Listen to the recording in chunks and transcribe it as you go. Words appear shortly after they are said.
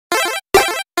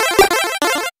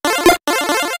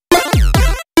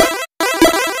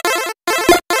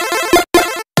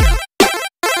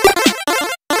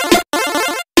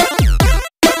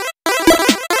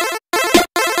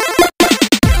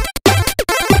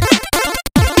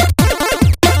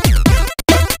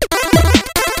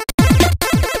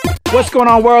What's going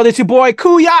on, world? It's your boy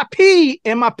Kuya P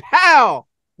and my pal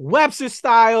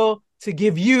WebsterStyle to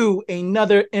give you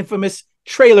another infamous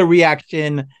trailer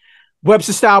reaction.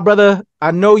 WebsterStyle, brother,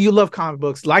 I know you love comic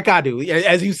books like I do,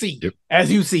 as you see. Yep. As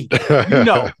you see, you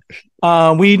know.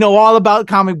 We know all about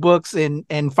comic books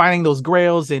and finding those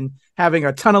grails and having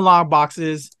a ton of long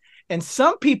boxes. And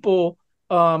some people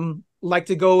like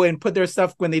to go and put their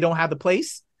stuff when they don't have the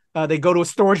place. They go to a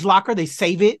storage locker, they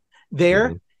save it there.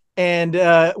 Mm-hmm. And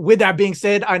with that being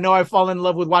said, I know I've fallen in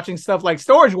love with watching stuff like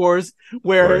Storage Wars,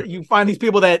 where you find these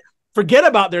people that forget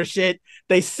about their shit,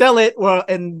 they sell it,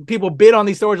 and people bid on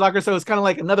these storage lockers. So it's kind of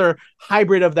like another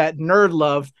hybrid of that nerd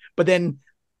love, but then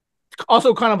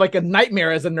also kind of like a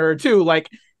nightmare as a nerd too. Like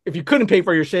if you couldn't pay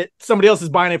for your shit, somebody else is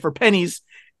buying it for pennies,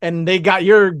 and they got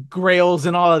your grails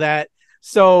and all of that.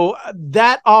 So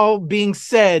that all being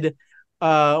said,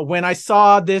 when I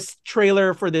saw this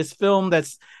trailer for this film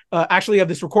that's actually of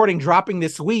this recording dropping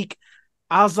this week,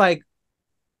 I was like,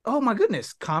 oh my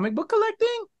goodness, comic book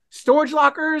collecting, storage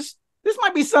lockers. This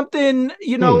might be something,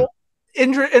 you know,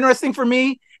 interesting for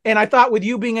me. And I thought with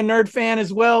you being a nerd fan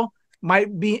as well,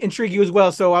 might be intrigue you as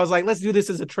well. So I was like, let's do this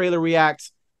as a trailer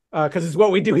react, because it's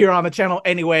what we do here on the channel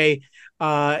anyway.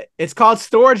 It's called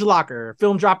Storage Locker,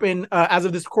 film dropping as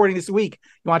of this recording this week.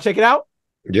 You want to check it out?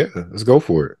 Yeah, let's go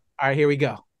for it. All right, here we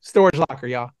go. Storage Locker,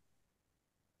 y'all.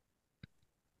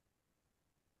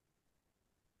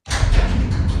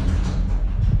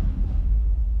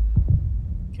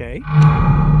 Okay.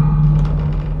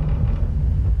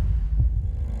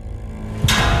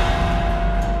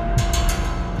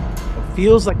 It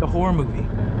feels like a horror movie.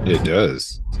 It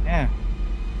does. Yeah.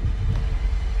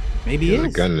 Maybe he it has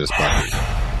is. A gun in his pocket.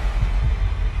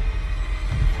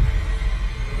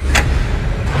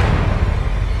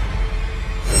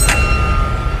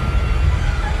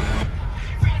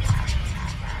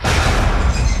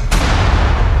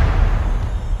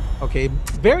 Okay,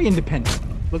 very independent.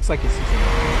 Looks like it's season.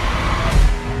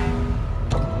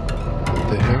 What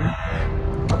the hell?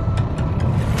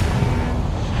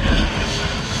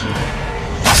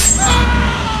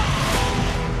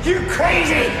 You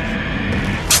crazy!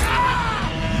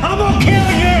 I'm gonna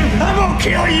kill you! I'm gonna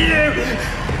kill you!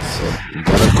 So you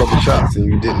got a couple shots and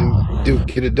you didn't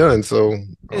get it done. So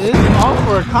is this all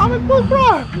for a comic book,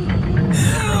 bro?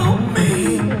 Help me!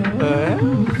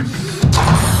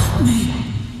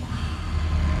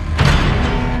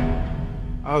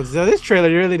 Oh, so this trailer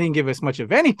really didn't give us much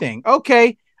of anything.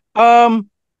 Okay.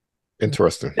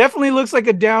 Interesting. Definitely looks like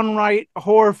a downright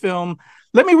horror film.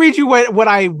 Let me read you what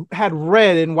I had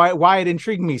read and why it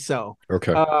intrigued me so.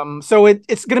 Okay. So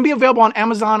it's going to be available on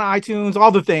Amazon, iTunes,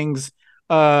 all the things.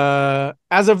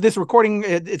 As of this recording,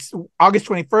 it's August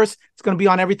 21st. It's going to be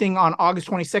on everything on August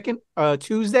 22nd,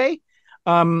 Tuesday.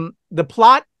 The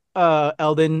plot,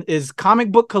 Eldon, is comic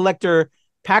book collector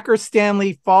Packer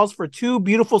Stanley falls for two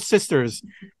beautiful sisters,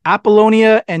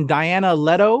 Apollonia and Diana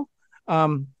Leto.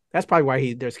 That's probably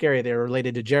why they're scary. They're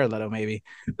related to Jared Leto, maybe.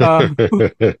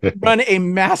 Run a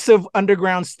massive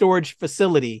underground storage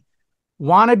facility.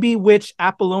 Wannabe witch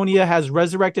Apollonia has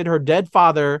resurrected her dead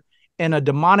father and a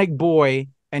demonic boy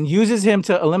and uses him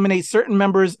to eliminate certain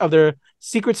members of their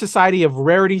secret society of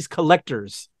rarities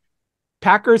collectors.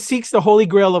 Packer seeks the holy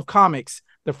grail of comics,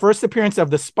 the first appearance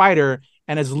of the Spider,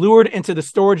 and is lured into the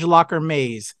storage locker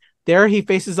maze. There he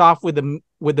faces off with the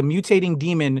mutating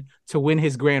demon to win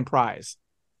his grand prize.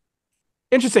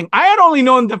 Interesting. I had only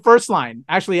known the first line.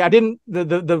 Actually, I didn't.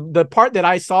 The part that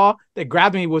I saw that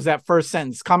grabbed me was that first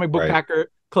sentence. Comic book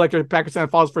collector Packer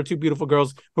falls for two beautiful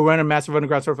girls who run a massive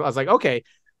underground store. I was like, okay,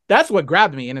 that's what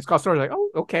grabbed me, and it's called Storage. Like,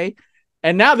 oh, okay.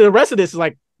 And now the rest of this is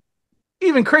like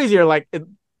even crazier. Like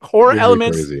horror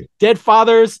elements, dead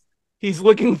fathers. He's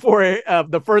looking for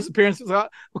the first appearance.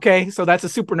 Okay, so that's a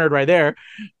super nerd right there.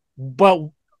 But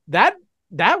that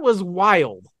was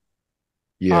wild.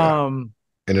 Yeah.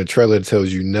 And the trailer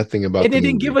tells you nothing about. And it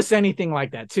didn't give us anything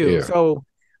like that too. Yeah. So,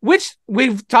 which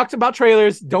we've talked about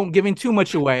trailers, don't giving too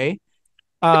much away.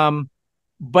 But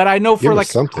I know for like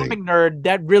a comic nerd,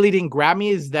 that really didn't grab me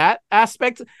is that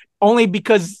aspect. Only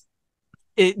because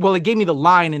it gave me the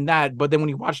line in that, but then when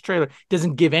you watch the trailer, it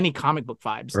doesn't give any comic book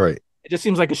vibes. Right. It just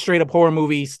seems like a straight up horror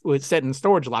movie with set in a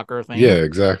storage locker thing. Yeah,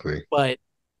 exactly. But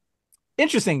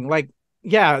interesting. Like,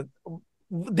 yeah,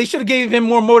 they should have gave him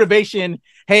more motivation.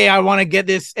 Hey, I want to get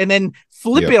this, and then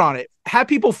flip it on it. Have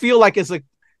people feel like it's like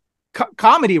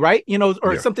comedy, right? You know,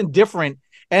 or something different.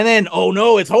 And then, oh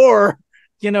no, it's horror.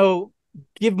 You know,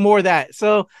 give more of that.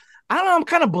 So I don't know. I'm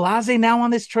kind of blasé now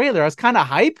on this trailer. I was kind of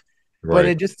hype, but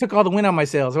it just took all the wind on my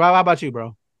sails. How about you,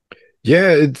 bro? Yeah,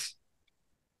 it's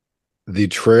the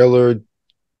trailer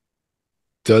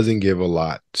doesn't give a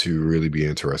lot to really be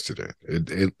interested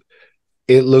in.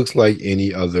 It looks like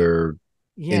any other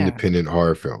independent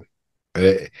horror film.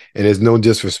 And there's no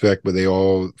disrespect, but they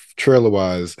all,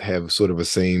 trailer-wise, have sort of a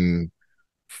same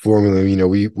formula. You know,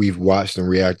 we've watched and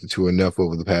reacted to enough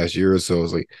over the past year or so.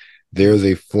 It's like there's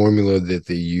a formula that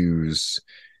they use,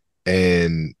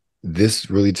 and this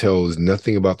really tells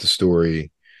nothing about the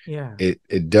story. Yeah.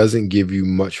 It doesn't give you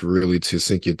much really to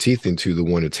sink your teeth into the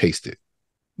one to taste it.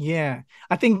 Yeah.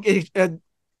 I think it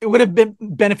would have been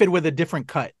benefit with a different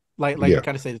cut. Like you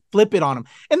kind of say, flip it on them.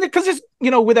 And because there's, you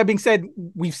know, with that being said,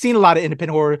 we've seen a lot of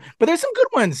independent horror, but there's some good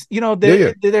ones, you know,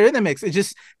 they're in the mix. It's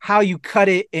just how you cut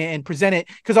it and present it.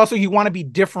 Because also you want to be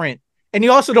different, and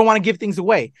you also don't want to give things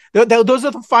away. Those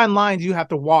are the fine lines you have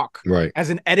to walk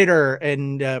as an editor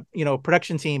and, you know,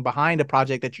 production team behind a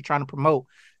project that you're trying to promote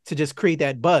to just create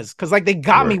that buzz. Because like they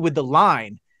got me with the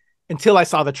line until I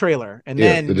saw the trailer. And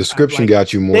then the description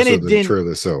got you more so than the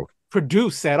trailer itself.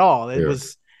 Produce at all. It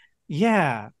was...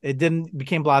 Yeah, it didn't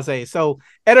became blasé. So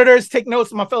editors, take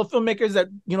notes, my fellow filmmakers that,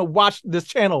 you know, watch this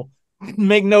channel,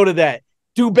 make note of that.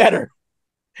 Do better.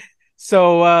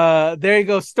 So there you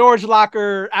go. Storage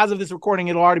Locker. As of this recording,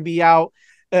 it'll already be out.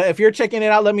 If you're checking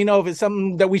it out, let me know if it's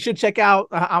something that we should check out.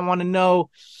 I want to know.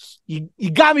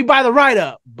 You got me by the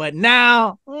write-up, but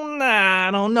now,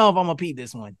 I don't know if I'm gonna peep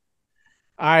this one.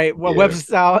 All right. Well,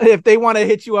 WebsterStyle, if they want to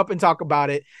hit you up and talk about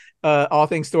it, all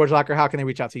things Storage Locker, how can they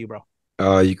reach out to you, bro?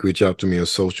 You can reach out to me on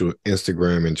social,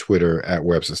 Instagram and Twitter at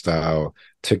WebsterStyle,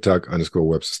 TikTok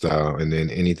 _WebsterStyle, and then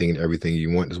anything and everything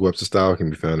you want is WebsterStyle can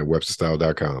be found at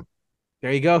WebsterStyle.com.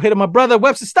 There you go. Hit him, my brother,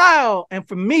 WebsterStyle. And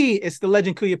for me, it's the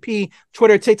legend Kuya P,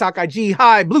 Twitter, TikTok, IG,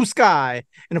 Hi, Blue Sky.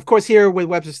 And of course, here with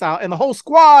WebsterStyle and the whole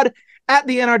squad at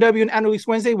the NRW and Analyst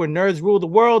Wednesday, where nerds rule the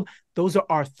world. Those are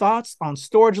our thoughts on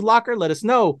Storage Locker. Let us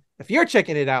know if you're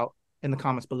checking it out in the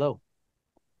comments below.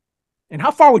 And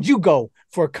how far would you go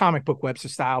for a comic book,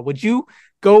 WebsterStyle? Would you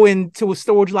go into a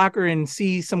Storage Locker and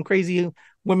see some crazy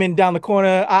women down the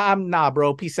corner? I'm nah,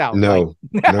 bro. Peace out. No,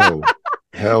 no.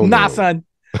 Hell nah, no. son.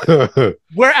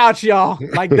 We're out, y'all.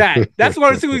 Like that. That's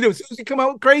what as soon as we do. As soon as you come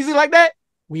out crazy like that,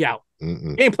 we out.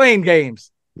 Ain't playing games.